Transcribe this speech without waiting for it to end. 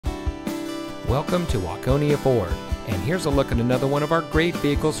Welcome to Waconia Ford, and here's a look at another one of our great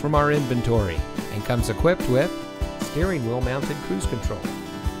vehicles from our inventory, and comes equipped with steering wheel mounted cruise control,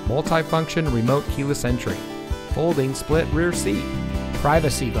 multi-function remote keyless entry, folding split rear seat,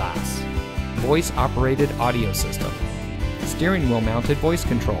 privacy glass, voice operated audio system, steering wheel mounted voice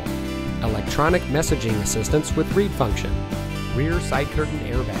control, electronic messaging assistance with read function, rear side curtain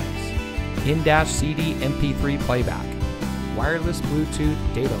airbags, in-dash CD MP3 playback, wireless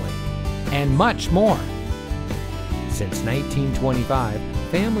Bluetooth data link, and much more. Since 1925,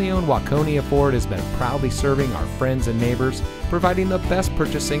 family-owned Waconia Ford has been proudly serving our friends and neighbors, providing the best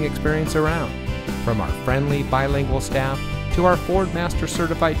purchasing experience around. From our friendly bilingual staff to our Ford Master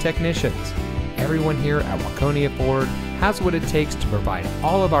Certified technicians, everyone here at Waconia Ford has what it takes to provide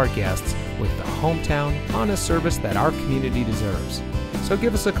all of our guests with the hometown, honest service that our community deserves. So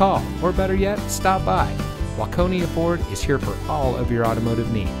give us a call, or better yet, stop by. Waconia Ford is here for all of your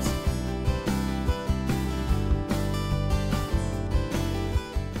automotive needs.